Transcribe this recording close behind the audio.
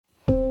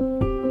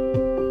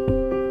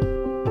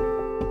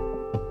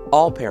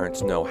All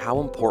parents know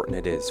how important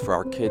it is for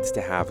our kids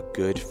to have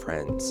good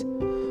friends.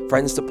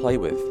 Friends to play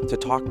with, to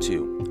talk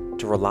to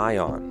rely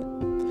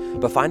on.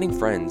 But finding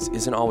friends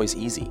isn't always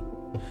easy.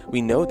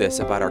 We know this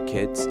about our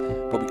kids,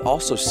 but we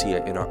also see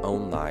it in our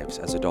own lives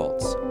as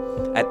adults.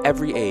 At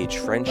every age,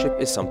 friendship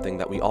is something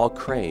that we all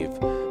crave,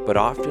 but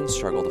often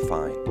struggle to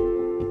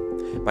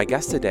find. My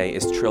guest today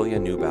is Trillia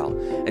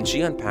Newbell, and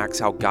she unpacks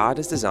how God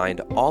has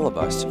designed all of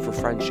us for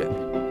friendship,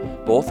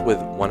 both with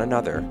one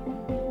another,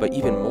 but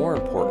even more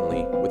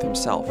importantly, with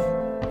himself.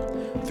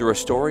 Through a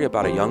story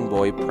about a young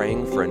boy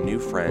praying for a new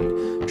friend,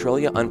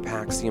 Trillia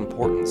unpacks the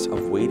importance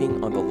of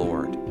waiting on the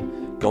Lord,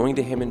 going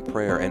to him in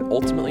prayer, and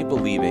ultimately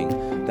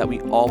believing that we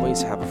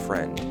always have a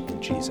friend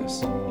in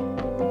Jesus.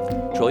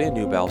 Trillia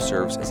Newbell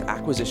serves as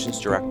Acquisitions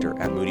Director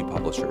at Moody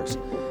Publishers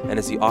and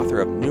is the author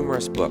of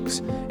numerous books,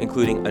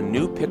 including a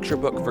new picture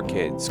book for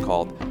kids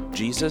called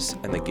Jesus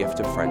and the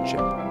Gift of Friendship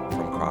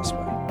from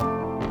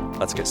Crossway.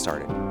 Let's get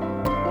started.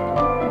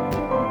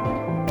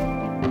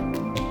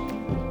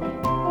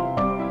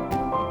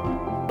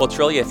 Well,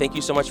 Trillia, thank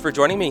you so much for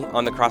joining me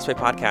on the Crossway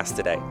podcast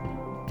today.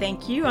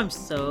 Thank you. I'm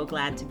so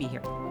glad to be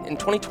here. In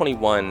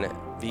 2021,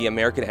 the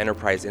American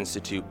Enterprise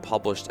Institute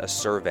published a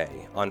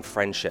survey on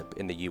friendship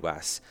in the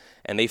U.S.,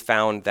 and they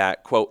found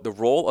that, quote, the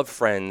role of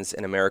friends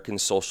in American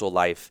social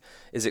life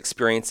is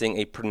experiencing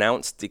a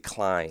pronounced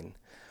decline.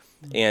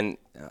 And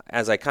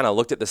as I kind of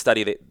looked at the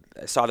study,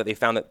 I saw that they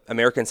found that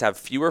Americans have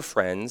fewer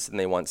friends than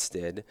they once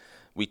did.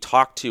 We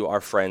talk to our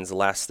friends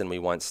less than we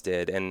once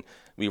did, and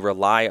we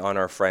rely on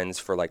our friends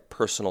for like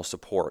personal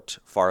support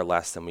far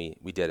less than we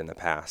did in the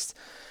past.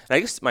 And I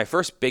guess my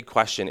first big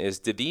question is,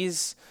 did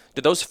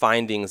those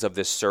findings of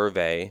this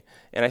survey,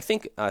 and I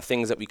think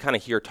things that we kind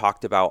of hear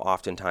talked about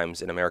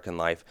oftentimes in American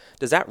life,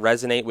 does that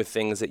resonate with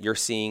things that you're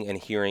seeing and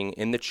hearing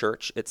in the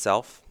church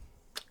itself?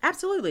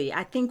 Absolutely.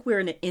 I think we're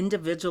an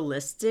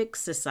individualistic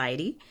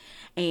society,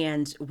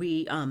 and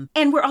we're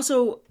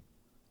also,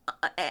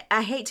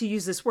 I hate to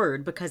use this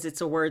word because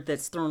it's a word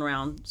that's thrown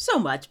around so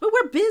much, but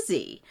we're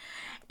busy.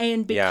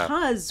 And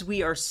because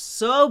we are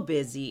so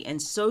busy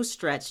and so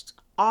stretched,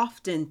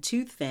 often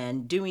too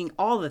thin, doing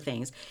all the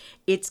things,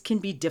 it can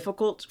be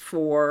difficult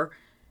for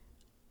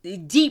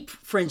deep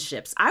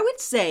friendships. I would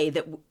say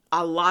that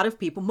a lot of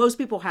people, most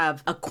people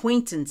have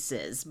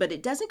acquaintances, but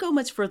it doesn't go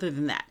much further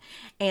than that.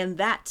 And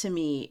that to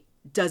me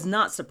does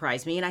not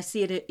surprise me. And I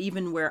see it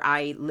even where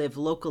I live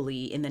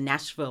locally in the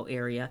Nashville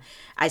area.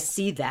 I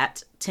see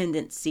that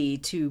tendency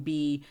to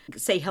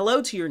say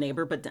hello to your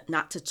neighbor, but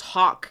not to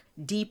talk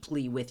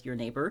deeply with your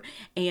neighbor.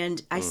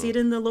 And I see it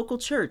in the local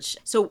church.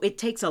 So it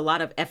takes a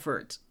lot of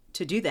effort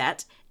to do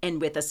that. And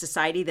with a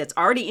society that's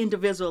already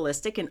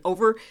individualistic and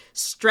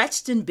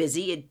overstretched and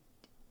busy,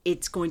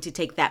 it's going to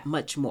take that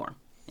much more.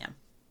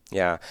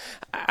 Yeah.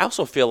 I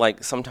also feel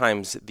like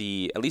sometimes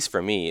at least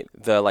for me,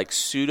 the like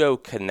pseudo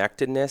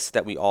connectedness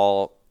that we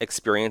all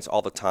experience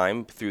all the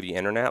time through the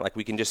internet, like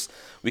we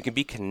can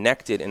be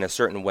connected in a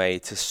certain way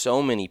to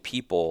so many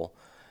people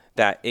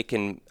that it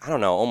can, I don't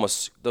know,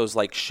 almost those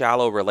like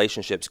shallow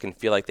relationships can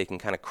feel like they can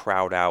kind of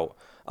crowd out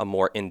a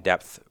more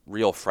in-depth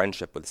real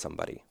friendship with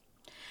somebody.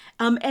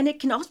 And it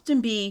can often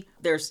be,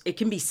 it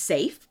can be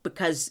safe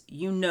because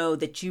you know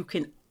that you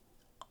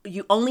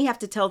only have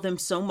to tell them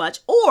so much,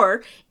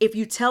 or if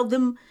you tell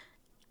them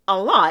a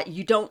lot,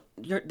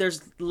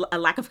 there's a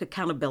lack of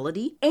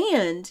accountability,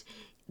 and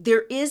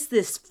there is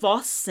this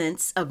false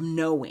sense of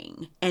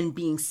knowing and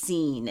being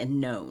seen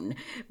and known.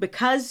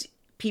 Because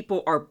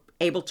people are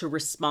able to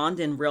respond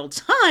in real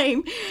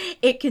time,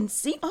 it can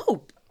seem,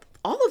 oh,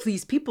 all of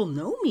these people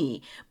know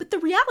me. But the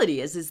reality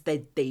is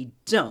that they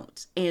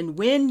don't. And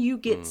when you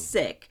get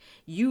sick,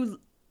 you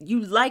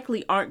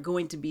likely aren't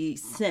going to be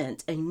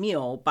sent a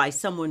meal by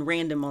someone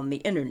random on the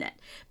internet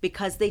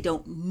because they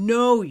don't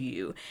know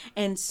you.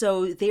 And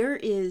so there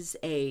is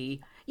I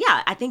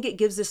think it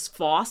gives this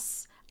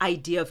false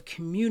idea of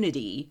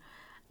community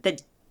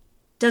that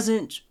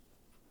doesn't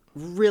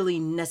really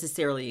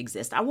necessarily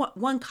exist. I want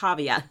one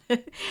caveat.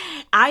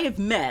 I have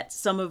met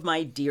some of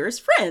my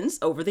dearest friends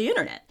over the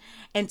internet.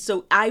 And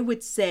so I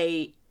would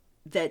say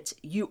that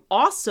you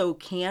also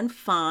can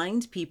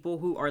find people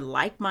who are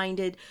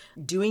like-minded,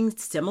 doing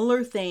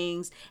similar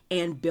things,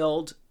 and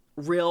build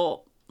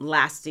real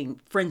lasting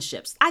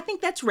friendships. I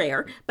think that's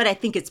rare, but I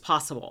think it's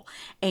possible.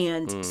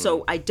 And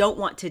so I don't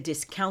want to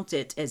discount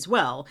it as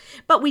well.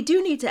 But we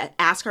do need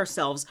to ask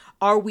ourselves,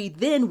 are we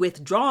then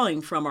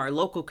withdrawing from our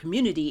local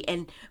community?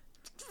 And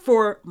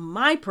for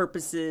my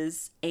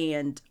purposes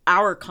and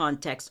our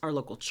context, our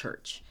local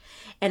church.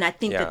 And I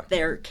think that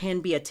there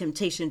can be a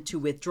temptation to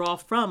withdraw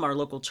from our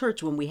local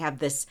church when we have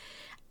this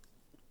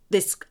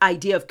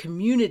idea of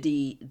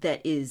community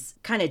that is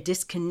kind of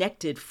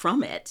disconnected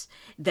from it,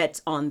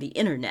 that's on the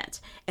internet.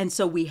 And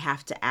so we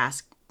have to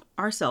ask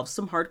ourselves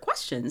some hard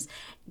questions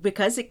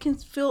because it can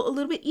feel a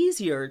little bit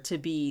easier to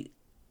be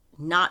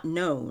not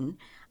known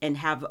and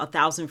have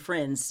 1,000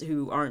 friends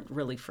who aren't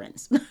really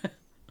friends.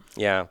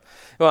 Yeah.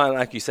 Well,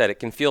 like you said, it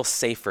can feel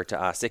safer to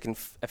us. It can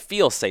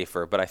feel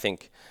safer, but I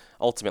think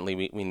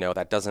ultimately we know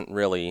that doesn't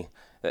really,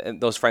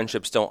 those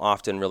friendships don't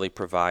often really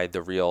provide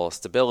the real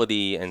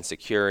stability and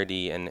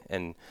security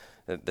and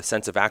the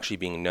sense of actually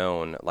being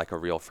known like a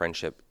real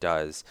friendship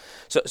does.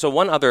 So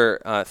one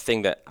other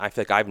thing that I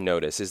feel like I've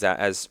noticed is that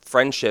as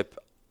friendship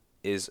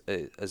is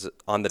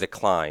on the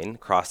decline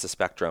across the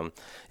spectrum,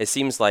 it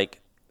seems like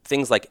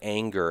things like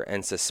anger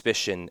and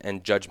suspicion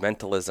and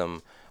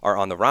judgmentalism are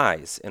on the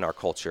rise in our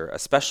culture,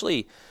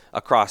 especially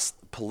across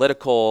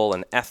political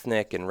and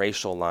ethnic and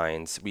racial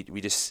lines.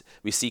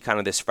 We see kind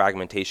of this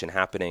fragmentation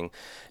happening,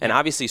 and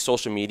obviously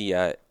social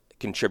media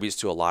contributes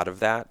to a lot of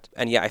that.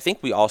 And I think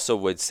we also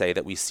would say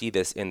that we see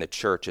this in the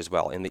church as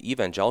well, in the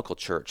evangelical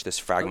church, this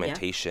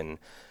fragmentation.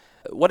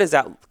 What is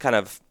that kind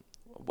of,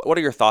 what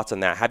are your thoughts on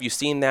that? Have you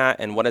seen that?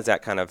 And what is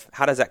that kind of,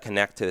 how does that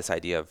connect to this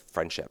idea of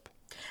friendship?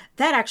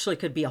 That actually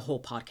could be a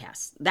whole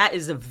podcast. That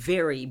is a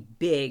very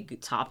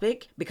big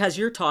topic because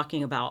you're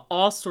talking about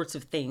all sorts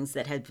of things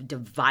that have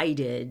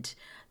divided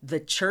the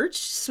church,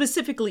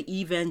 specifically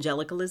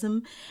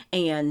evangelicalism.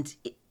 And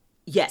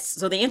yes,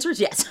 so the answer is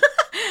yes.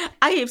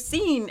 I have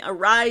seen a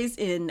rise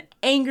in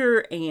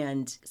anger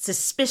and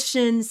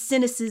suspicion,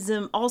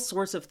 cynicism, all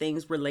sorts of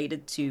things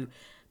related to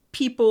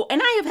people.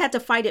 And I have had to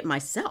fight it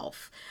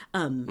myself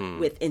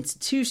with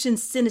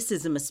institutions,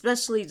 cynicism,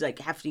 especially like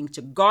having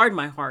to guard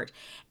my heart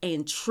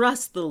and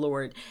trust the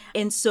Lord.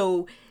 And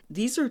so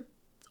these are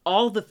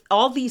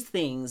all these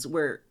things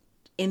we're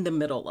in the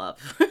middle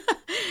of.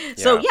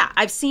 So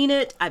I've seen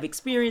it, I've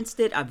experienced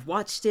it, I've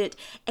watched it,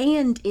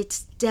 and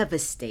it's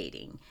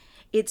devastating.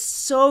 It's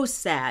so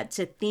sad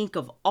to think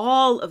of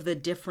all of the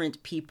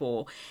different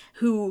people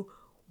who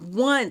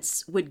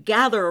once would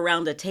gather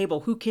around a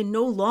table who can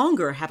no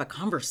longer have a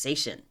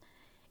conversation.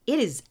 It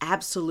is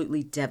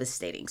absolutely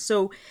devastating.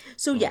 So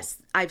yes,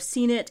 I've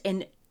seen it,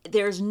 and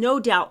there's no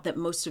doubt that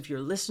most of your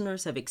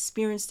listeners have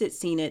experienced it,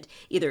 seen it,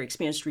 either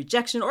experienced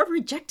rejection or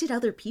rejected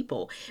other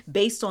people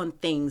based on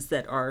things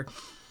that are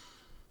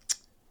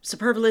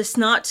superfluous,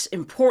 not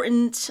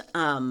important,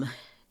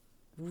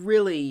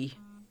 really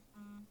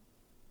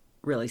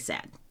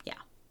sad.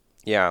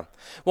 Yeah.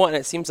 Well, and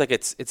it seems like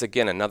it's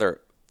again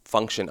another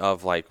function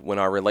of like when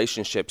our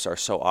relationships are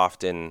so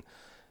often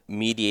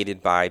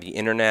mediated by the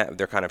internet,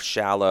 they're kind of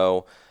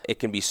shallow. It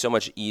can be so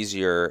much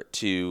easier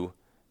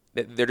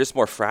they're just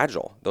more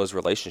fragile, those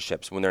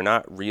relationships, when they're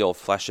not real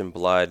flesh and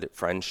blood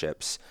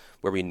friendships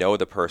where we know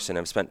the person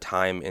and have spent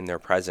time in their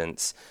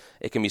presence.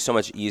 It can be so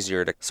much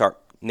easier to start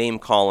name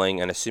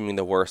calling and assuming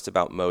the worst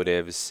about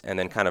motives and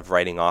then kind of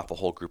writing off a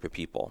whole group of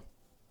people.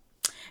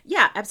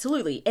 Yeah,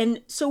 absolutely.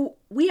 And so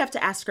we have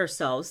to ask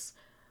ourselves,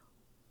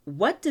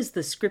 what does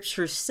the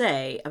scripture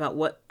say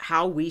about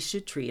how we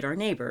should treat our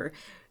neighbor?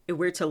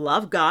 We're to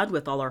love God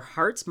with all our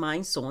hearts,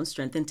 mind, soul, and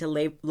strength, and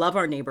to love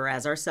our neighbor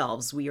as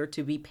ourselves. We are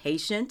to be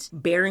patient,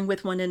 bearing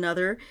with one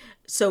another.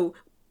 So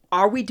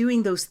are we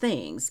doing those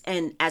things?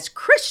 And as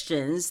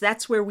Christians,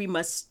 that's where we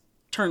must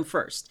turn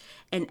first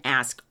and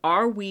ask,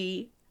 are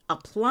we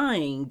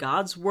applying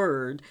God's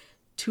word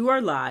to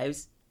our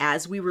lives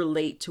as we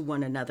relate to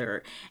one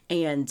another?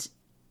 And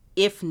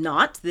if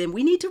not, then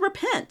we need to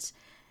repent.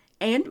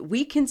 And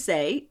we can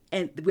say,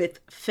 and with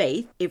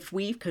faith, if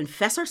we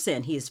confess our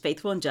sin, he is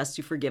faithful and just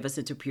to forgive us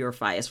and to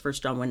purify us, 1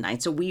 John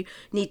 1:9. So we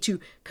need to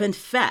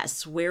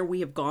confess where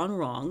we have gone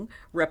wrong,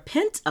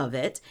 repent of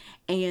it,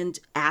 and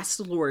ask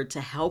the Lord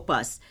to help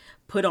us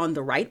put on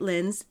the right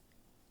lens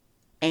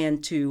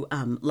and to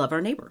love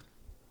our neighbor.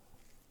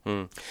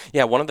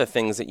 Yeah, one of the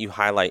things that you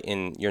highlight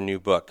in your new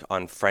book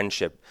on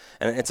friendship,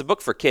 and it's a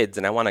book for kids,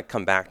 and I want to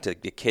come back to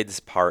the kids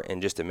part in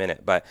just a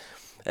minute, but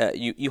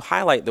you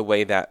highlight the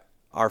way that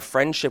our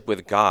friendship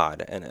with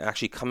God and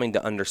actually coming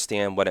to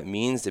understand what it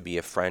means to be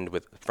a friend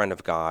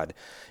of God,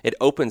 it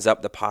opens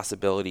up the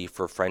possibility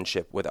for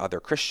friendship with other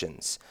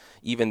Christians,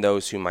 even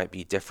those who might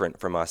be different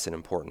from us in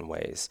important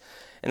ways.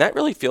 And that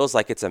really feels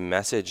like it's a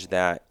message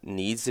that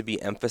needs to be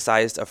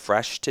emphasized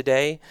afresh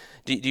today.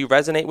 Do you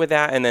resonate with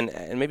that?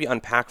 And maybe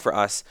unpack for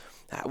us,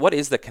 what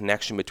is the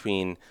connection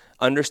between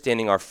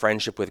understanding our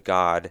friendship with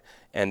God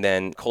and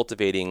then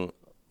cultivating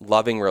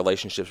loving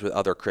relationships with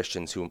other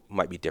Christians who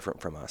might be different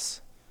from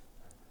us?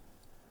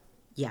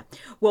 Yeah.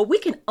 Well, we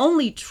can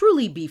only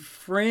truly be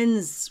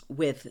friends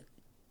with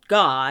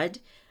God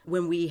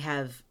when we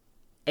have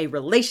a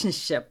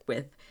relationship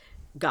with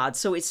God.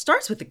 So it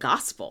starts with the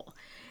gospel,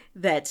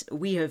 that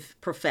we have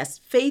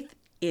professed faith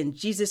in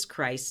Jesus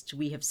Christ.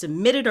 We have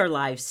submitted our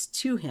lives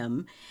to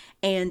him,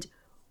 and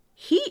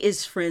he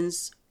is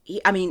friends.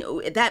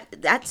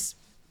 That's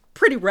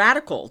pretty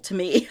radical to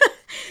me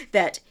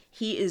that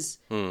he is,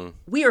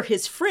 we are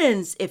his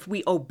friends if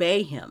we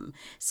obey him.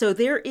 So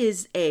there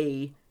is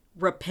a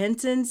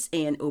repentance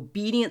and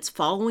obedience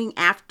following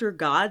after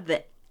God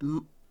that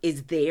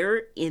is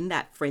there in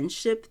that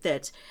friendship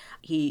that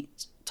he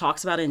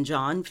talks about in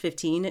John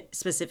 15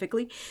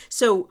 specifically.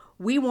 So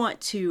we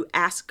want to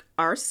ask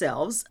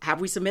ourselves,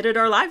 have we submitted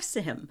our lives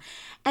to him?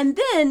 And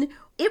then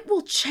it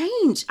will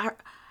change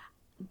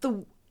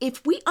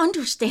if we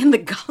understand the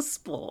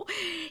gospel,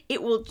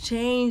 it will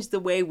change the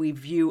way we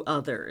view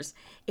others.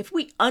 If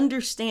we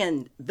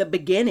understand the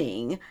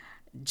beginning,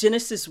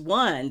 Genesis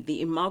 1,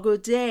 the imago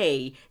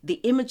Dei,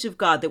 the image of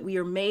God, that we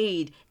are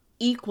made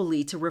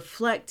equally to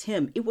reflect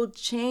him. It will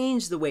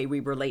change the way we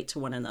relate to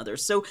one another.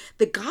 So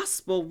the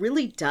gospel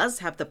really does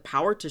have the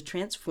power to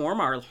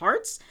transform our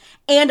hearts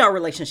and our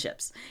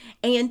relationships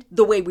and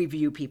the way we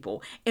view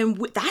people. And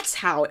that's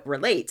how it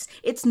relates.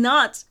 It's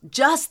not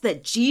just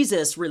that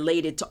Jesus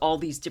related to all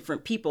these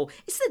different people.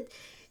 It's that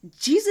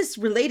Jesus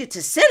related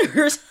to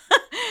sinners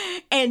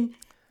and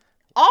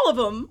all of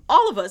them,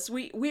 all of us,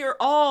 we are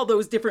all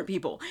those different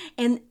people.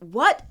 And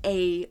what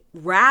a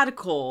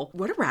radical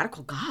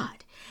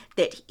God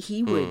that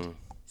he would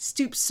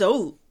stoop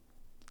so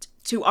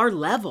to our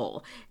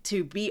level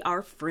to be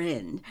our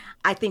friend.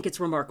 I think it's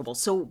remarkable.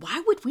 So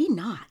why would we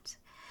not?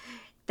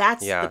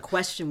 That's the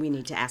question we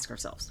need to ask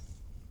ourselves.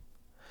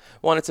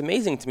 Well, and it's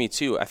amazing to me,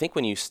 too. I think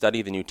when you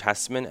study the New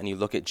Testament and you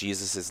look at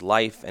Jesus'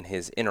 life and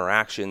his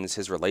interactions,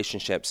 his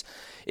relationships,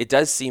 it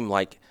does seem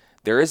like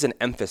there is an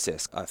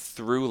emphasis, a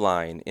through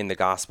line in the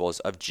Gospels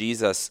of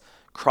Jesus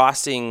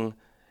crossing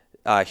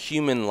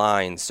human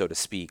lines, so to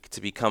speak,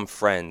 to become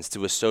friends,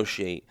 to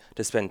associate,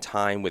 to spend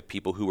time with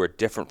people who are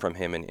different from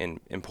him in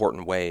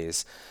important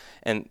ways.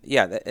 And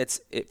yeah,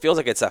 it feels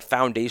like it's a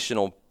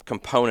foundational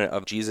component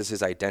of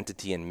Jesus'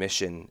 identity and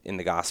mission in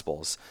the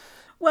Gospels.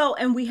 Well,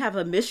 and we have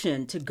a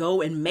mission to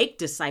go and make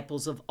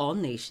disciples of all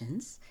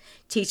nations,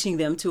 teaching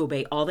them to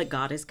obey all that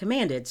God has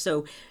commanded.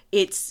 So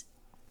it's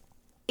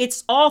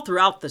all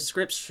throughout the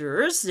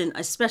scriptures, and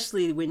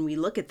especially when we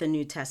look at the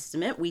New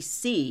Testament, we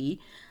see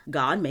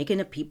God making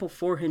a people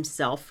for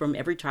himself from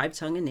every tribe,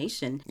 tongue, and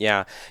nation.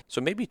 Yeah. So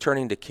maybe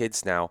turning to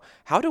kids now,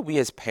 how do we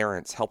as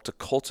parents help to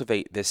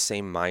cultivate this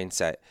same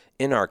mindset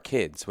in our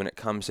kids when it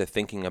comes to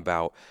thinking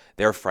about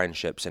their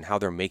friendships and how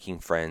they're making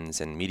friends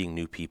and meeting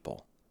new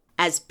people?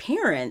 As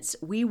parents,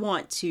 we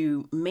want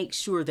to make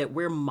sure that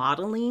we're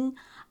modeling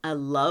a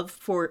love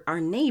for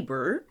our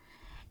neighbor.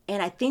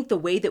 And I think the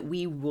way that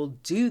we will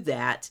do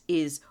that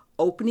is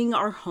opening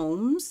our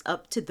homes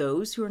up to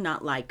those who are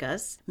not like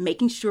us,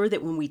 making sure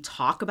that when we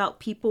talk about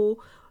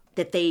people,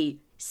 that they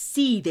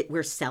see that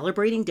we're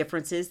celebrating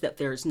differences, that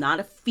there's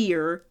not a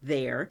fear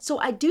there. So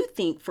I do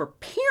think for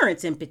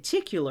parents in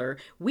particular,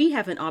 we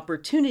have an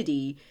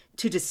opportunity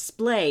to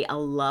display a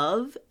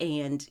love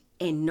and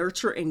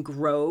nurture and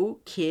grow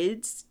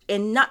kids,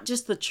 and not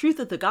just the truth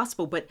of the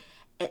gospel, but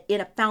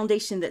in a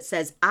foundation that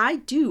says, I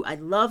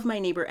love my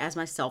neighbor as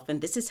myself, and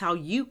this is how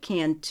you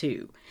can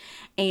too.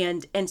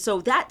 And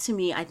so that to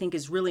me, I think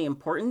is really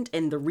important.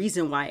 And the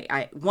reason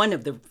why one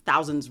of the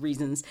thousands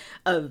reasons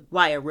of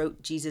why I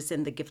wrote Jesus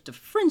and the Gift of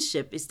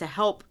Friendship is to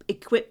help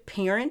equip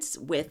parents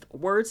with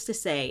words to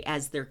say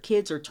as their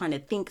kids are trying to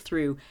think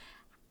through,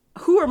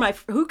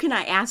 who can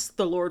I ask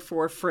the Lord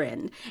for a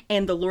friend?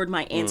 And the Lord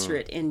might answer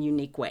it in a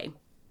unique way.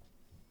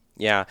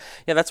 Yeah,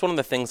 that's one of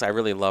the things I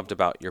really loved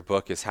about your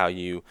book is how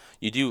you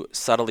do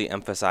subtly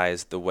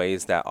emphasize the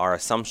ways that our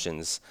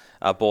assumptions,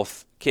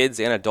 both kids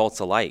and adults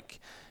alike,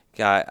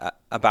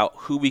 about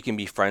who we can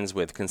be friends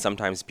with can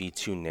sometimes be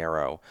too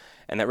narrow.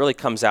 And that really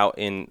comes out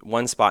in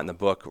one spot in the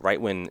book,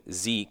 right when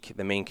Zeke,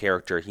 the main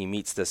character, he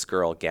meets this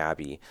girl,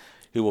 Gabby,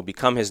 who will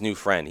become his new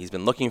friend. He's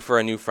been looking for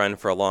a new friend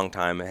for a long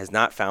time, has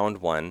not found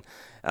one,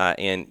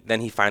 and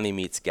then he finally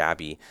meets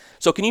Gabby.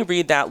 So can you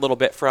read that little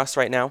bit for us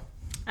right now?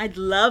 I'd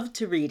love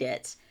to read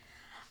it.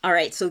 All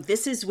right, so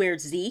this is where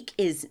Zeke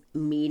is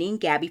meeting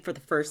Gabby for the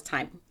first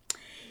time.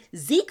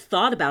 Zeke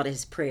thought about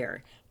his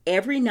prayer.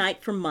 Every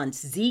night for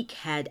months, Zeke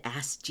had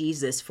asked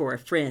Jesus for a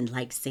friend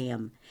like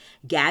Sam.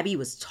 Gabby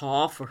was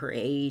tall for her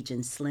age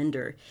and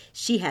slender.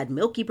 She had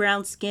milky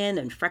brown skin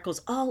and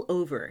freckles all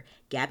over.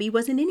 Gabby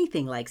wasn't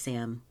anything like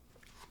Sam.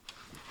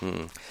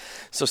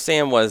 So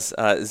Sam was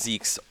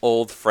Zeke's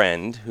old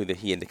friend who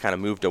he had kind of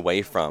moved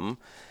away from.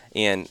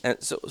 And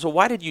so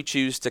why did you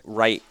choose to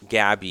write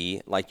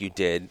Gabby like you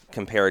did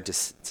compared to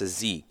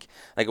Zeke?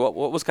 Like what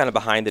was kind of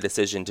behind the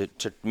decision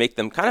to make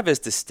them kind of as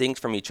distinct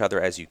from each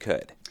other as you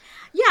could?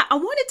 Yeah, I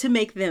wanted to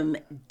make them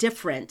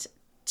different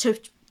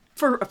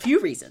for a few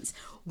reasons.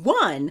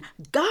 One,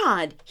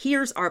 God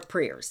hears our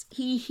prayers.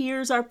 He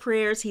hears our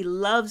prayers. He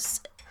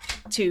loves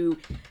to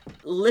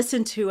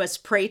listen to us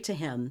pray to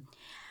him.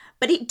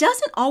 But he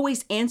doesn't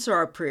always answer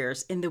our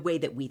prayers in the way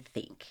that we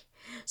think.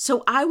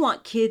 So I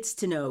want kids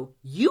to know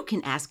you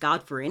can ask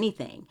God for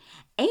anything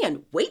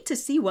and wait to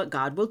see what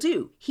God will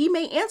do. He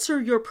may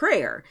answer your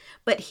prayer,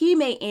 but he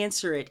may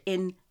answer it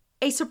in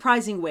a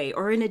surprising way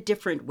or in a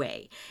different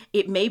way.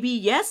 It may be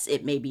yes,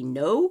 it may be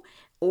no,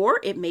 or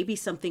it may be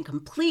something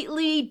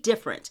completely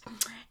different.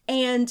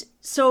 And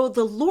so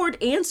the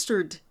Lord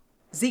answered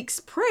Zeke's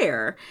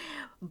prayer,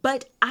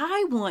 but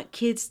I want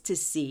kids to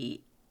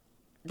see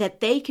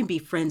that they can be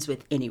friends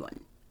with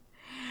anyone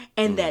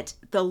and that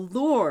the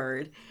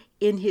Lord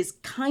in his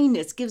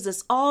kindness gives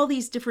us all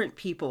these different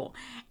people,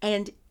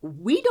 and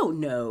we don't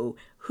know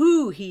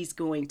who he's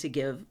going to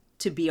give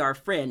to be our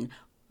friend,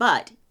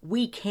 but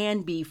we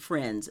can be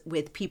friends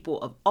with people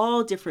of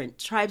all different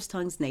tribes,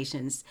 tongues,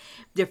 nations,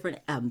 different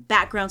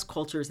backgrounds,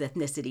 cultures,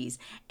 ethnicities.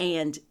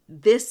 And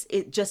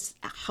it just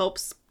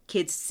helps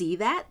kids see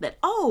that,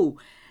 oh,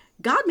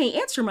 God may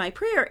answer my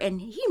prayer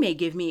and he may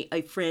give me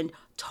a friend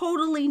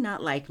totally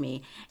not like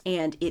me.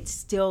 And it's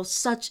still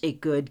such a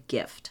good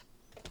gift.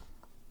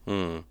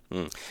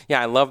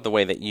 Yeah, I love the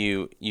way that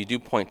you do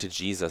point to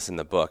Jesus in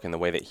the book and the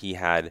way that he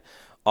had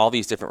all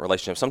these different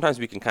relationships. Sometimes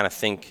we can kind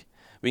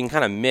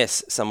of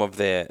miss some of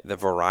the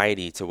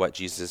variety to what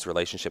Jesus'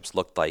 relationships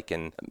looked like,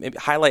 and maybe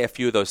highlight a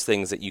few of those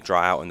things that you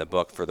draw out in the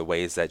book for the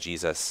ways that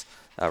Jesus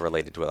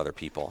related to other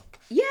people.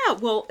 Yeah,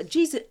 well,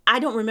 Jesus, I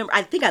don't remember.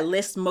 I think I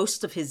list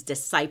most of his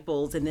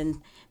disciples and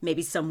then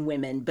maybe some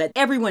women, but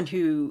everyone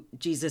who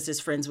Jesus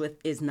is friends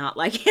with is not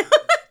like him.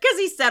 Because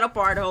he's set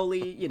apart,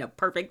 holy,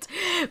 perfect.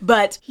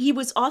 But he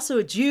was also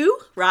a Jew,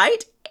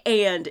 right?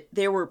 And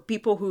there were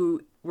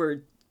people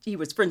he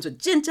was friends with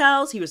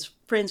Gentiles. He was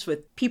friends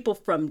with people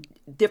from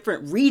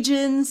different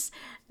regions.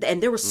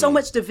 And there was so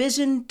much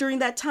division during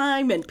that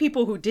time, and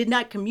people who did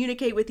not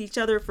communicate with each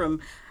other from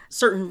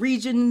certain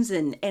regions.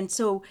 And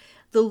so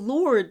the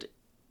Lord,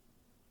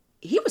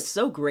 he was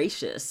so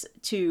gracious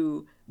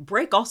to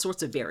break all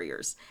sorts of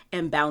barriers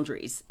and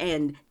boundaries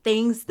and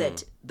things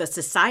that the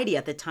society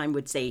at the time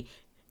would say,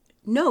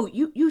 no,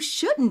 you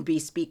shouldn't be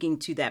speaking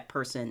to that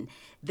person.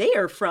 They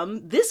are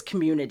from this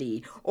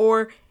community,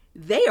 or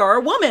they are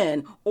a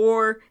woman,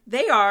 or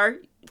they are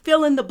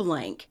fill in the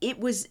blank.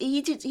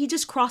 He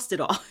just crossed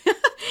it all.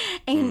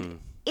 And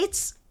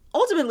it's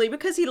ultimately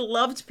because he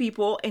loved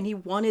people and he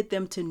wanted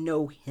them to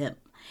know him.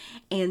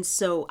 And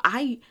so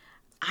I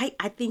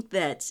think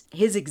that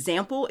his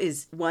example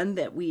is one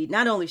that we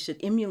not only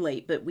should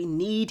emulate, but we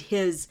need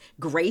his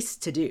grace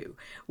to do.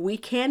 We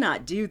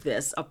cannot do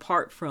this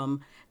apart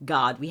from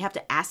God. We have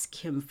to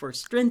ask him for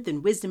strength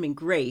and wisdom and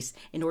grace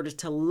in order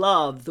to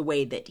love the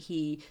way that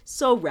he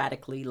so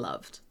radically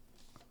loved.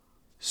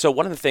 So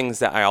one of the things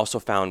that I also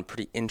found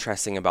pretty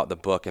interesting about the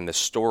book and the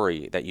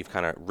story that you've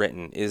kind of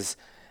written is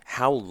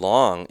how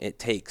long it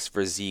takes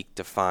for Zeke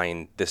to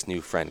find this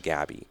new friend,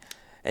 Gabby.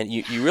 And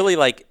you really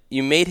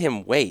you made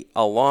him wait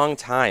a long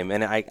time.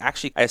 And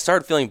I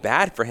started feeling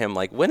bad for him.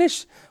 Like,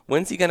 when's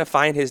he going to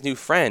find his new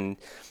friend?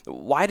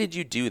 Why did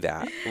you do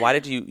that? Why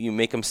did you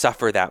make him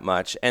suffer that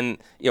much? And,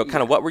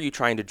 kind of what were you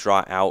trying to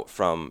draw out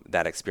from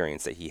that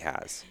experience that he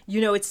has?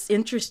 It's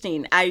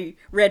interesting. I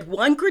read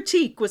one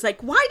critique was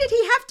like, why did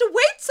he have to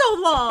wait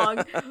so long?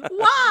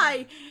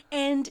 Why?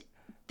 And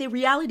the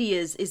reality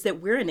is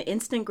that we're an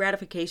instant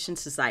gratification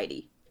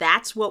society.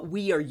 That's what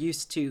we are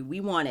used to.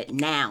 We want it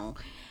now.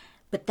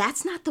 But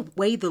that's not the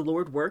way the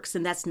Lord works,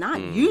 and that's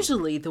not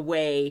usually the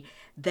way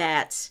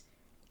that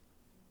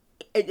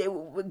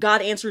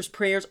God answers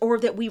prayers or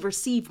that we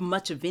receive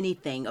much of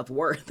anything of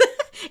worth.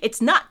 It's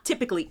not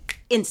typically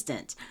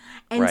instant.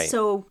 And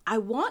so I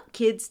want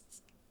kids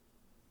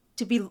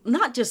to be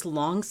not just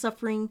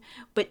long-suffering,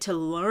 but to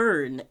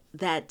learn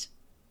that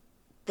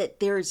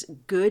there's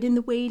good in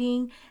the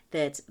waiting,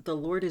 that the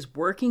Lord is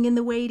working in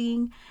the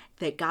waiting,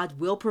 that God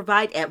will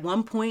provide. At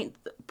one point,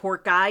 the poor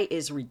guy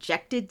is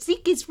rejected.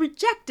 Zeke is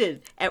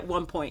rejected at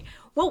one point.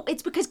 Well,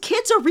 it's because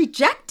kids are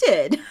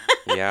rejected.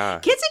 Yeah.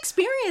 Kids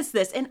experience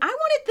this. And I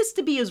wanted this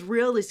to be as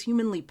real as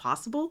humanly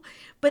possible.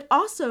 But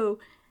also,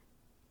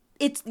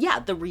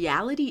 the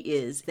reality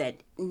is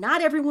that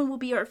not everyone will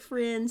be our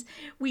friends.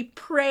 We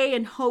pray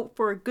and hope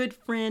for a good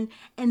friend,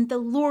 and the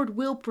Lord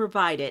will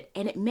provide it.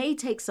 And it may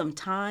take some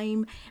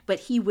time,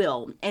 but he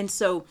will. And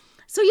so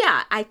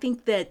yeah, I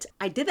think that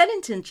I did that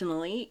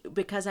intentionally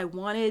because I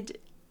want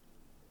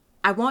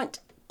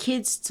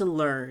kids to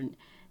learn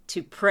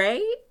to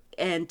pray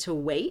and to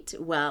wait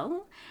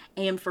well,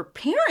 and for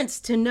parents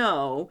to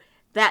know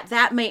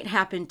that may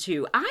happen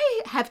too.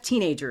 I have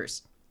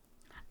teenagers.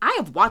 I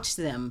have watched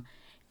them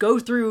go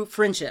through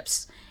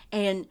friendships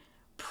and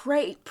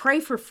pray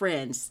for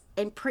friends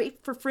and pray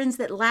for friends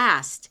that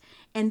last,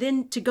 and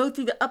then to go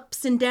through the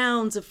ups and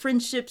downs of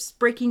friendships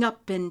breaking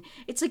up, and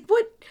it's like,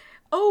 what?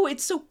 Oh,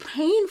 it's so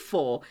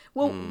painful.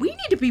 Well, we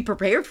need to be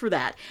prepared for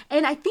that.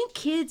 And I think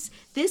kids,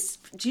 this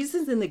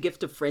Jesus and the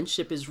Gift of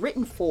Friendship is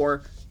written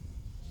for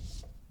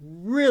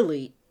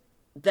really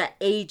the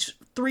age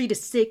 3 to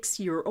 6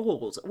 year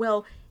olds.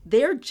 Well,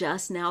 they're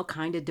just now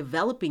kind of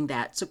developing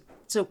that.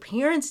 So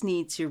parents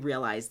need to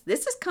realize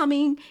this is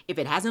coming if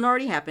it hasn't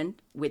already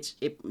happened, which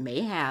it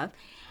may have,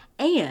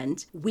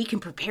 and we can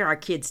prepare our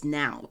kids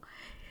now.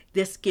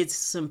 This gives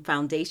some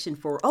foundation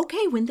for,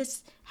 okay, when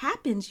this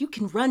happens, you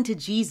can run to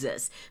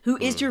Jesus, who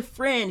is your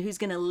friend, who's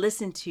going to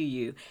listen to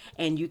you,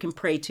 and you can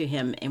pray to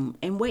him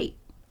and wait.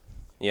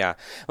 Yeah.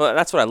 Well,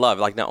 that's what I love.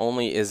 Like, not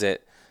only is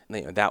it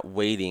that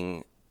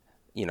waiting,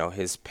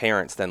 his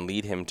parents then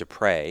lead him to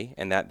pray.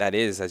 And that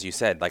is, as you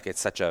said, like, it's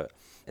such a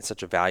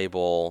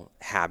valuable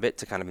habit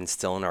to kind of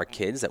instill in our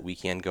kids that we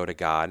can go to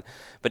God.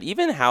 But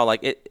even how,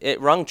 like,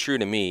 it rung true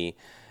to me,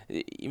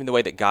 even the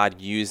way that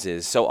God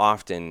uses, so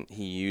often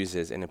he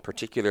uses in a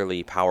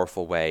particularly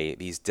powerful way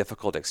these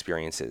difficult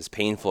experiences,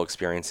 painful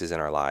experiences in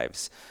our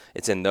lives.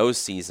 It's in those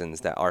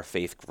seasons that our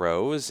faith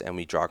grows and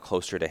we draw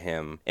closer to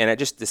him. And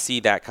just to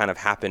see that kind of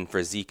happen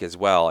for Zeke as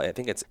well, I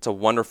think it's a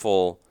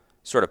wonderful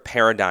sort of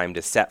paradigm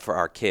to set for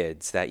our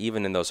kids, that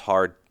even in those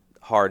hard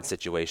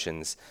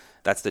situations,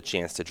 that's the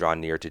chance to draw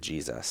near to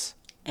Jesus.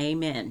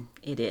 Amen.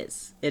 It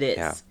is. It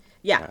Yeah. is.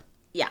 Yeah.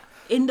 Yeah.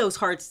 In those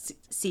hard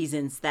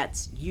seasons,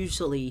 that's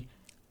usually,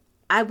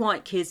 I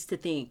want kids to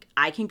think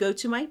I can go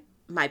to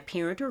my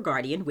parent or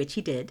guardian, which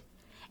he did,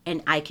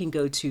 and I can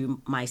go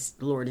to my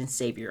Lord and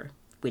Savior,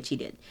 which he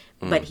did.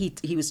 But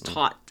he was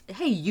taught,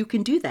 hey, you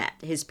can do that.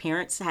 His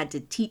parents had to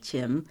teach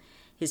him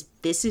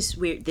this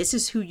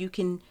is who you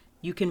can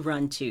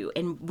run to,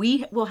 and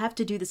we will have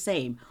to do the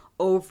same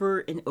over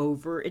and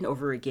over and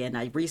over again.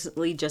 I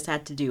recently just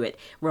had to do it,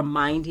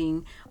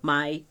 reminding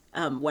my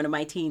one of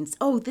my teens,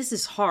 oh, this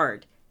is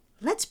hard.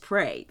 Let's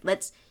pray.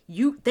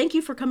 Thank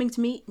you for coming to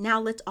me. Now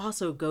let's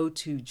also go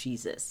to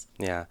Jesus.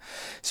 Yeah.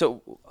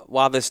 So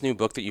while this new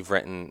book that you've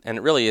written, and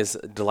it really is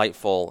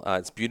delightful,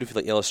 it's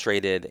beautifully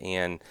illustrated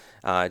and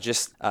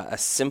just a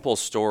simple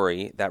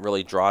story that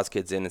really draws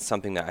kids in. It's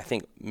something that I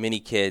think many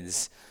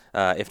kids,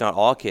 if not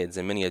all kids,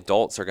 and many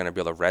adults are going to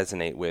be able to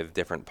resonate with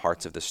different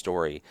parts of the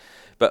story.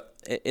 But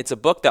it's a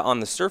book that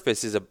on the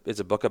surface is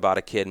a book about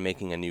a kid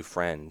making a new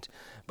friend.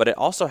 But it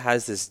also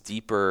has this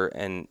deeper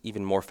and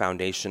even more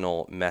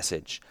foundational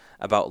message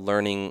about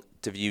learning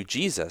to view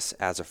Jesus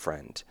as a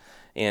friend.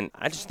 And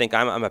I just think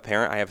I'm a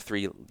parent. I have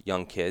 3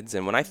 young kids.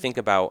 And when I think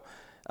about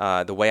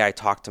the way I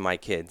talk to my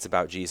kids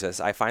about Jesus,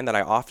 I find that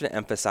I often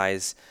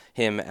emphasize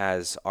him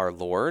as our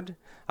Lord.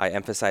 I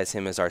emphasize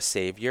him as our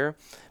Savior.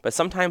 But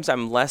sometimes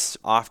I'm less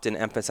often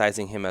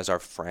emphasizing him as our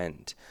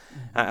friend.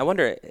 I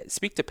wonder,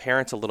 speak to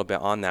parents a little bit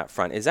on that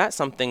front. Is that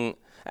something,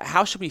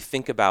 how should we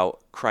think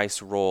about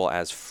Christ's role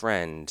as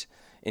friend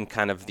in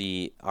kind of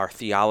our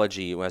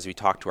theology as we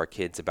talk to our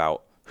kids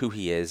about who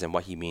he is and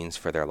what he means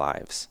for their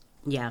lives?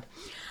 Yeah.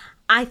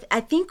 I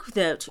think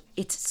that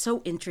it's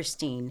so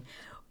interesting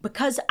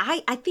because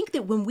I think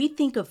that when we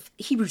think of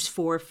Hebrews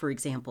 4, for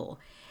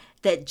example,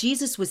 that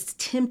Jesus was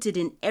tempted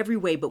in every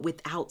way but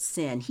without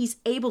sin. He's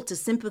able to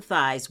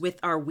sympathize with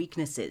our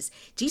weaknesses.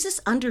 Jesus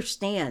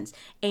understands.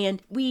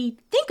 And we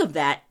think of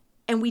that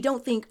and we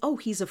don't think, oh,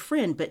 he's a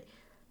friend. But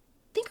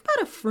think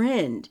about a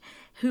friend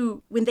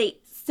who, when they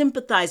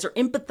sympathize or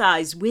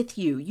empathize with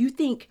you, you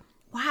think,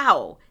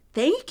 wow,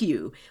 thank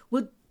you.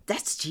 Well,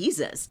 that's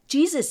Jesus.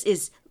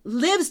 Jesus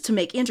lives to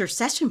make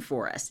intercession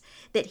for us,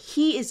 that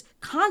he is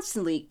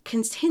constantly,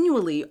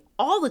 continually,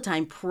 all the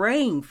time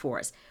praying for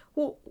us.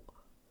 Well,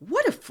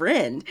 what a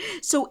friend.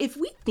 So if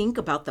we think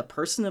about the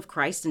person of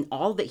Christ and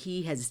all that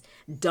he has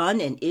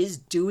done and is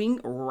doing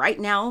right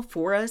now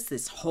for us,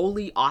 this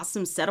holy,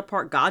 awesome, set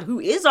apart God who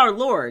is our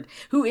Lord,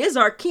 who is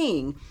our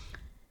King,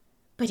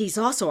 but he's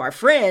also our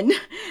friend,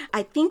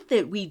 I think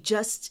that we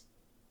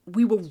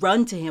will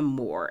run to him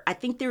more. I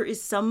think there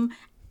is some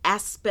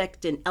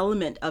aspect and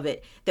element of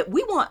it that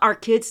we want our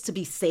kids to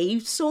be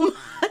saved so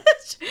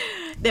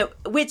much,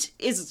 which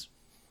is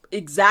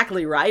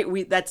exactly right.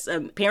 That's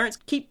parents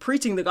keep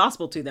preaching the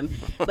gospel to them,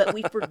 but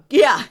we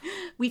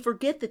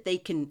forget that they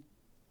can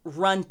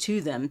run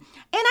to them. And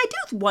I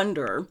do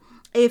wonder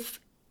if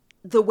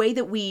the way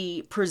that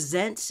we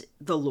present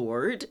the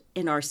Lord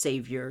and our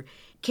Savior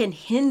can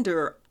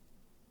hinder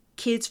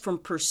kids from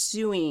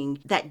pursuing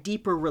that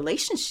deeper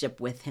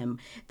relationship with him.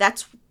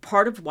 That's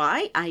part of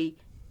why I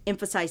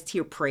emphasized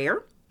here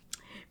prayer,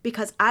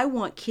 because I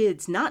want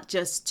kids not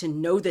just to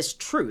know this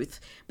truth,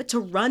 but to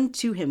run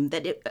to him,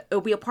 that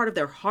it'll be a part of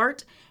their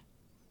heart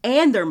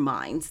and their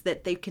minds,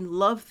 that they can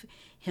love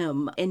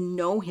him and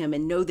know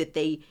that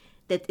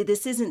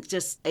this isn't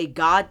just a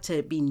God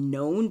to be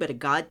known, but a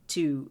God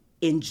to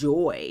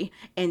enjoy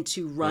and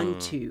to run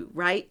to,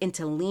 right? And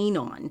to lean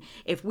on.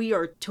 If we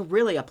are to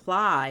really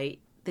apply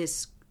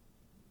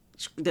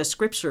the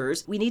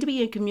scriptures, we need to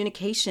be in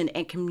communication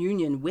and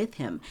communion with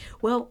him.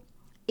 Well,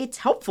 it's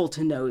helpful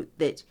to know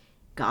that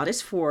God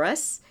is for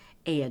us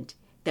and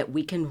that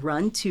we can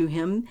run to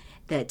him,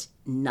 that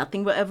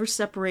nothing will ever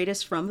separate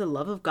us from the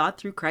love of God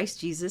through Christ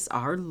Jesus,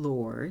 our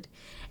Lord,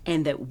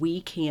 and that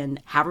we can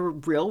have a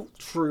real,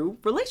 true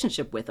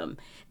relationship with him,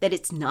 that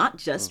it's not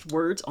just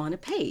words on a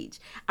page.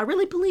 I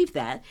really believe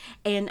that.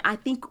 And I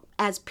think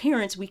as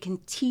parents, we can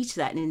teach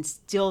that and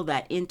instill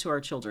that into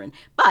our children.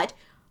 But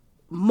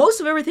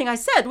most of everything I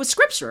said was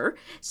scripture,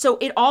 so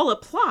it all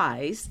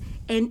applies,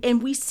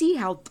 and we see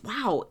how,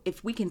 wow,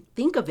 if we can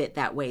think of it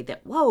that way,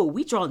 that, whoa,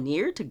 we draw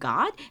near to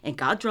God, and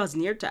God draws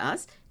near to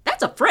us,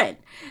 that's a friend.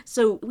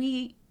 So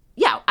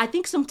I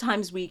think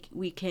sometimes we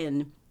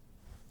can,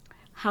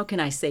 how can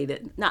I say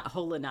that, not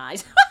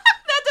holinize,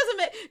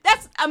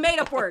 that's a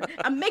made-up word,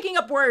 I'm making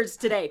up words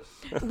today.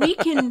 We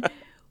can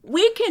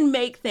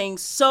make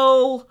things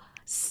so,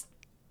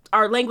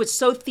 our language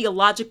so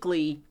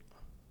theologically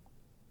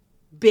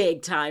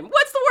big time.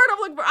 What's the word I'm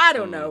looking for? I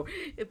don't know.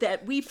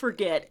 That we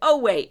forget. Oh,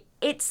 wait.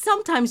 It's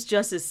sometimes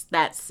just as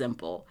that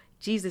simple.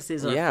 Jesus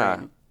is our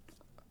friend.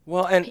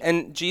 Well,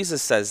 and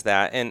Jesus says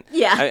that. And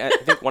yeah.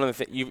 I think one of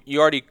the things,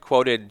 you already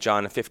quoted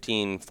John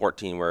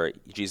 15:14, where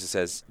Jesus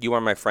says, "You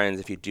are my friends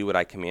if you do what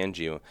I command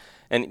you."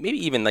 And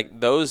maybe even like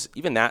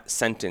even that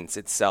sentence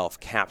itself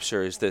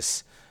captures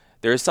this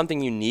there is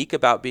something unique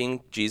about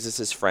being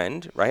Jesus's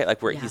friend, right?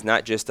 Like where he's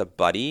not just a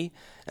buddy.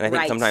 And I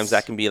think sometimes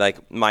that can be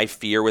like my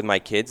fear with my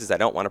kids is I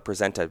don't want to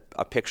present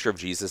a picture of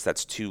Jesus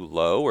that's too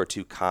low or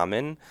too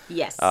common.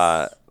 Yes.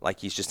 Like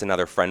he's just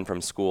another friend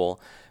from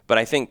school. But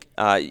I think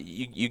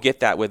you get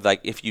that with like,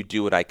 if you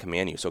do what I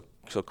command you. So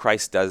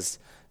Christ does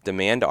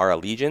demand our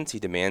allegiance. He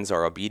demands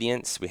our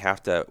obedience. We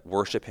have to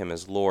worship him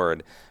as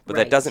Lord. But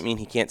that doesn't mean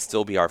he can't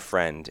still be our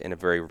friend in a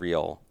very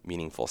real,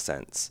 meaningful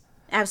sense.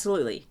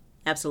 Absolutely.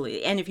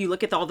 Absolutely. And if you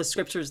look at all the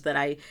scriptures that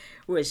I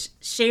was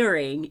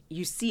sharing,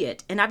 you see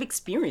it. And I've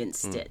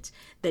experienced it.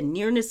 The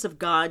nearness of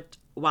God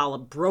while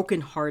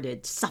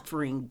brokenhearted,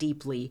 suffering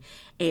deeply,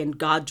 and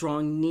God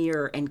drawing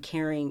near and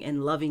caring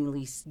and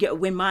lovingly.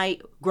 When my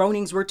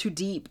groanings were too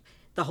deep,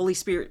 the Holy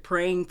Spirit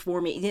praying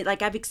for me.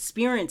 Like I've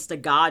experienced a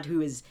God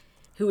who is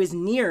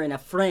near and a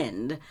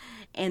friend.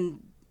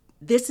 And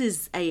this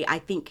is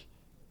I think,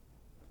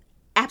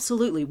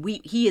 absolutely,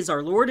 he is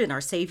our Lord and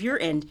our Savior.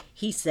 And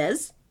he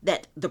says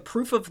that the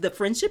proof of the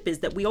friendship is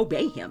that we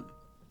obey him.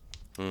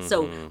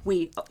 So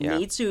we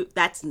need to,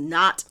 that's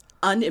not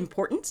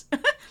unimportant.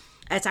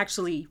 That's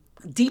actually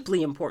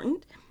deeply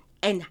important.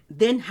 And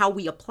then how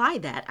we apply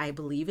that, I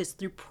believe, is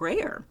through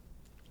prayer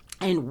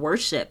and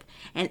worship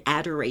and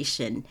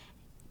adoration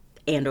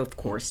and, of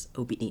course,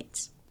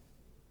 obedience.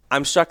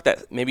 I'm struck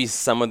that maybe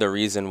some of the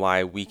reason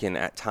why we can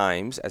at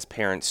times as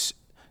parents,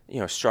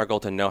 struggle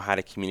to know how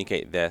to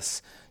communicate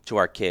this to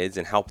our kids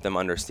and help them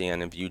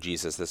understand and view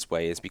Jesus this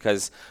way is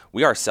because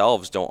we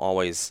ourselves don't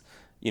always,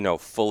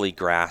 fully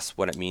grasp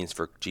what it means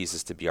for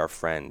Jesus to be our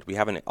friend. We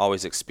haven't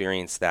always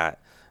experienced that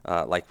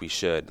like we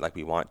should, like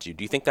we want to.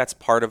 Do you think that's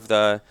part of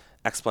the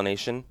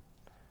explanation?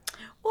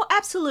 Well,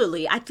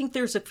 absolutely. I think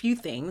there's a few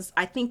things.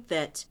 I think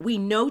that we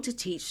know to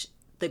teach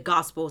the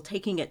gospel,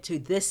 taking it to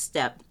this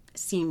step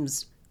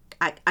seems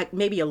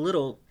maybe a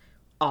little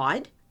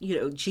odd.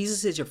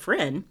 Jesus is your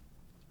friend.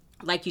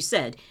 Like you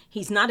said,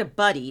 he's not a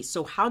buddy.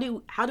 So how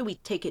do we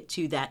take it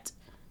to that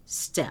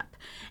step?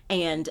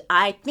 And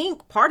I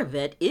think part of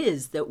it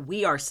is that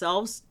we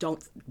ourselves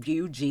don't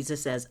view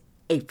Jesus as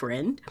a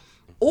friend,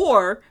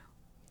 or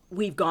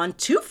we've gone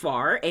too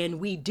far and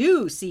we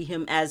do see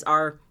him as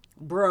our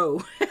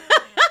bro.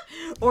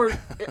 Or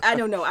I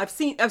don't know. I've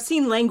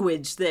seen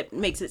language that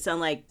makes it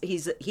sound like he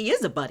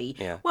is a buddy.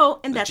 Yeah.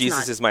 Well, and that's Jesus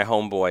not is my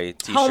homeboy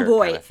T-shirt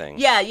kind of thing.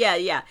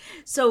 Yeah.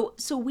 So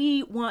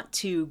we want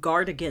to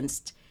guard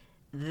against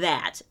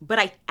that. But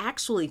I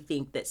actually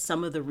think that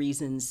some of the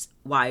reasons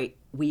why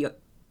we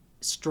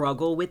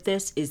struggle with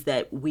this is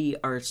that we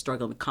are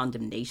struggling with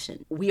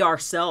condemnation. We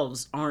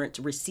ourselves aren't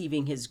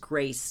receiving his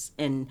grace,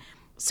 and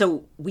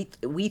so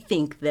we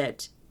think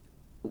that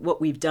what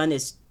we've done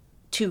is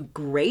too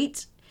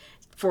great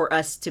for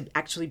us to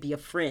actually be a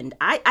friend.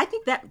 I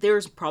think that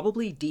there's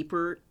probably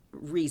deeper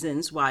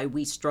reasons why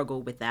we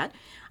struggle with that.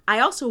 I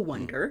also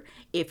wonder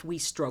if we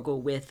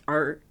struggle with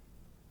our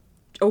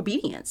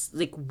obedience.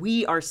 Like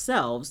we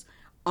ourselves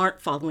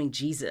aren't following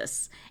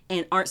Jesus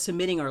and aren't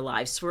submitting our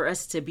lives for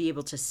us to be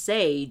able to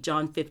say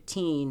John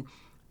 15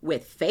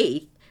 with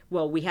faith.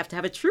 Well, we have to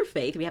have a true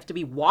faith. We have to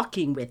be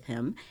walking with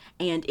him.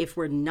 And if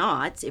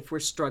we're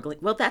struggling,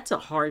 well, that's a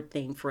hard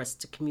thing for us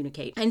to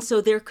communicate. And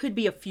so there could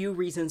be a few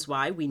reasons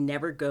why we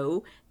never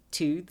go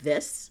to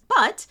this.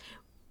 But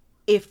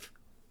if,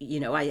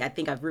 I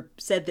think I've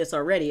said this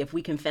already, if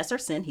we confess our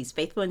sin, he's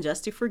faithful and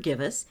just to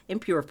forgive us and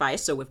purify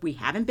us. So if we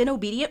haven't been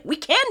obedient, we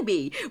can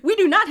be. We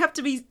do not have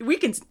to be,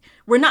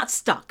 we're not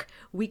stuck.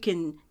 We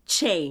can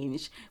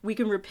change. We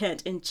can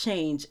repent and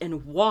change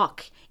and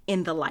walk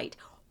in the light.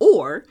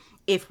 Or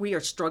if we are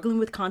struggling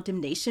with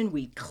condemnation,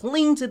 we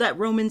cling to that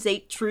Romans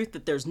 8 truth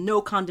that there's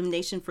no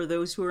condemnation for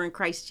those who are in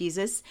Christ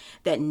Jesus,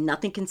 that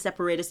nothing can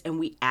separate us, and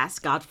we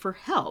ask God for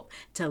help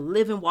to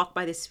live and walk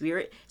by the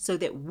Spirit so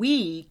that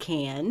we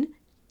can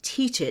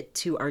teach it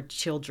to our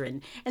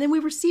children. And then we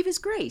receive his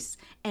grace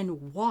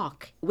and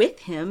walk with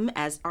him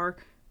as our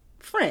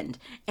friend.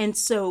 And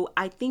so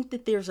I think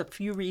that there's a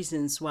few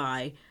reasons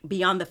why,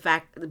 beyond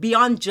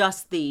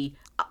just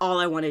all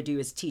I want to do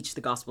is teach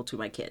the gospel to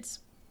my kids.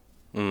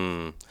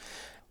 Well,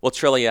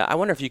 Trillia, I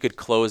wonder if you could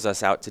close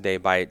us out today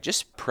by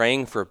just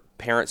praying for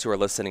parents who are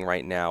listening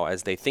right now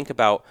as they think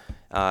about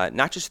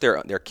not just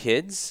their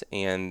kids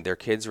and their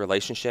kids'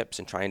 relationships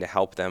and trying to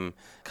help them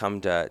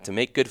come to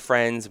make good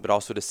friends, but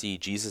also to see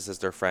Jesus as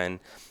their friend,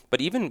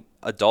 but even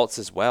adults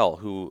as well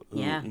who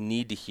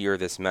need to hear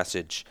this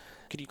message.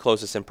 Could you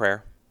close us in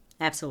prayer?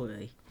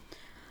 Absolutely.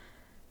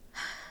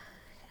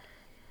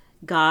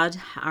 God,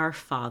 our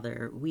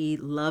Father, we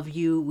love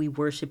you, we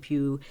worship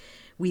you.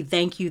 We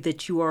thank you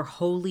that you are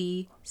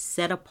holy,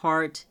 set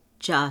apart,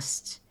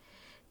 just.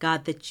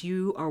 God, that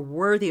you are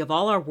worthy of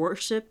all our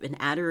worship and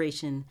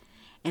adoration,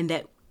 and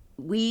that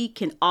we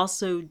can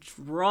also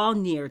draw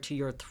near to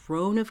your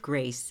throne of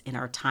grace in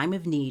our time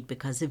of need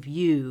because of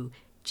you,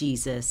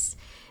 Jesus.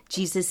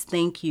 Jesus,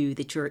 thank you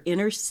that you're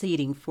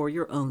interceding for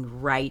your own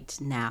right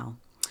now.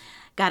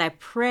 God, I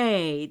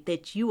pray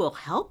that you will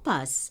help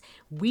us.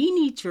 We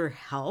need your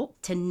help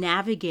to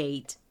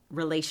navigate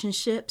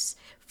relationships,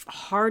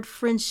 hard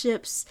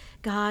friendships.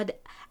 God,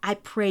 I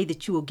pray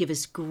that you will give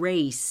us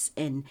grace,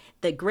 and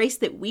the grace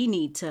that we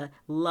need to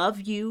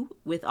love you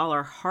with all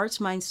our hearts,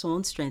 mind, soul,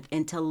 and strength,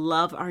 and to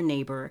love our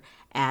neighbor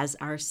as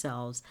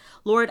ourselves.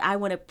 Lord, I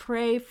want to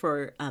pray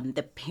for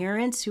the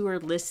parents who are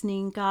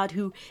listening, God,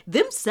 who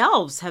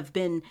themselves have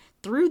been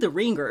through the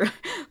ringer.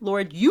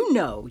 Lord, you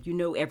know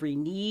every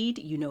need,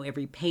 you know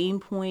every pain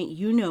point,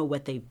 you know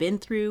what they've been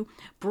through.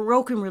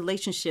 Broken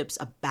relationships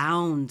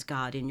abound,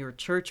 God, in your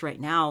church right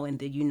now in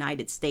the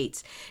United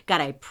States.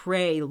 God, I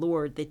pray,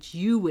 Lord, that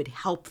you would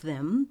help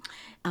them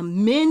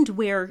mend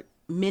where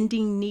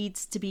mending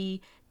needs to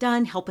be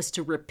done. Help us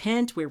to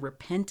repent where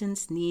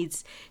repentance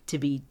needs to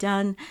be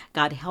done.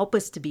 God, help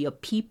us to be a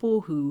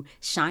people who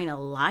shine a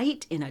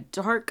light in a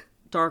dark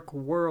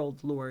world,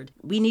 Lord.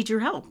 We need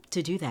your help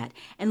to do that.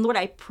 And Lord,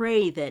 I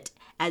pray that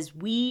as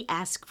we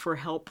ask for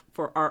help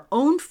for our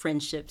own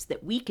friendships,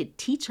 that we could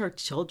teach our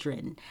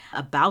children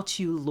about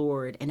you,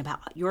 Lord, and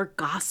about your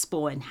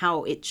gospel and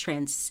how it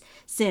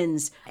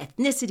transcends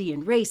ethnicity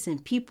and race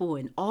and people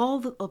and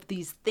all of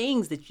these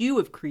things that you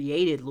have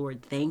created,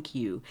 Lord. Thank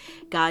you,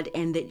 God,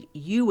 and that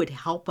you would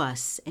help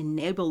us,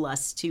 enable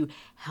us to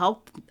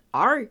help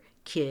our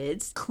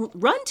kids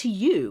run to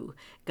you,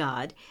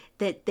 God,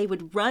 that they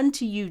would run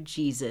to you,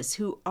 Jesus,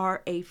 who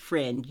are a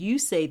friend. You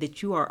say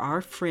that you are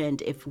our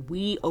friend if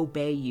we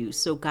obey you.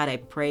 So God, I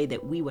pray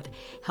that we would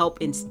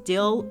help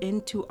instill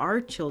into our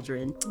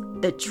children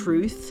the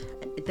truth,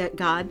 that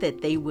God,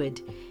 that they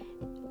would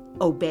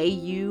obey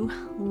you,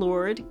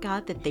 Lord,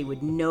 God, that they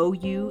would know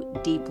you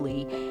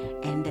deeply,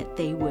 and that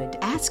they would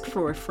ask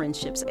for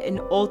friendships, and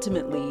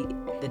ultimately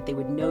that they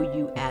would know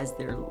you as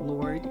their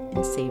Lord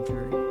and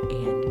Savior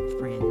and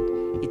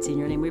friend. It's in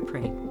your name we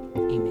pray.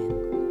 Amen.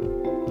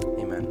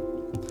 Amen.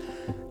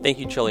 Thank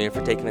you, Trillia,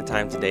 for taking the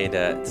time today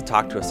to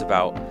talk to us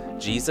about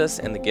Jesus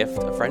and the gift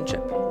of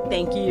friendship.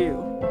 Thank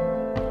you.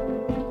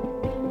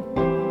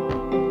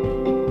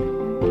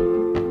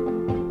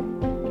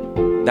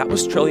 That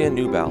was Trillia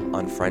Newbell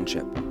on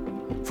friendship.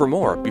 For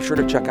more, be sure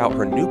to check out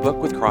her new book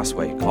with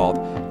Crossway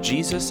called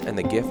Jesus and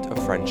the Gift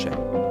of Friendship.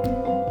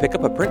 Pick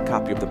up a print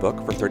copy of the book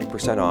for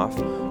 30% off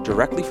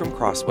directly from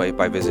Crossway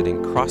by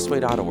visiting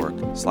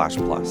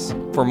crossway.org/plus.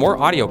 For more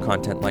audio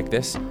content like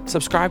this,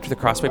 subscribe to the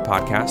Crossway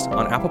Podcast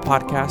on Apple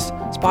Podcasts,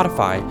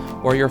 Spotify,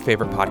 or your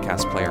favorite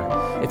podcast player.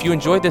 If you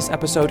enjoyed this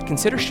episode,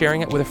 consider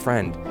sharing it with a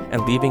friend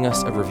and leaving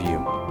us a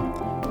review.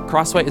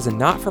 Crossway is a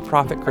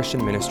not-for-profit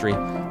Christian ministry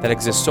that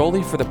exists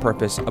solely for the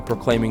purpose of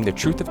proclaiming the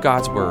truth of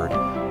God's Word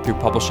through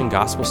publishing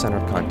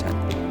gospel-centered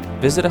content.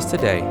 Visit us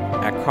today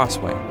at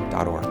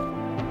crossway.org.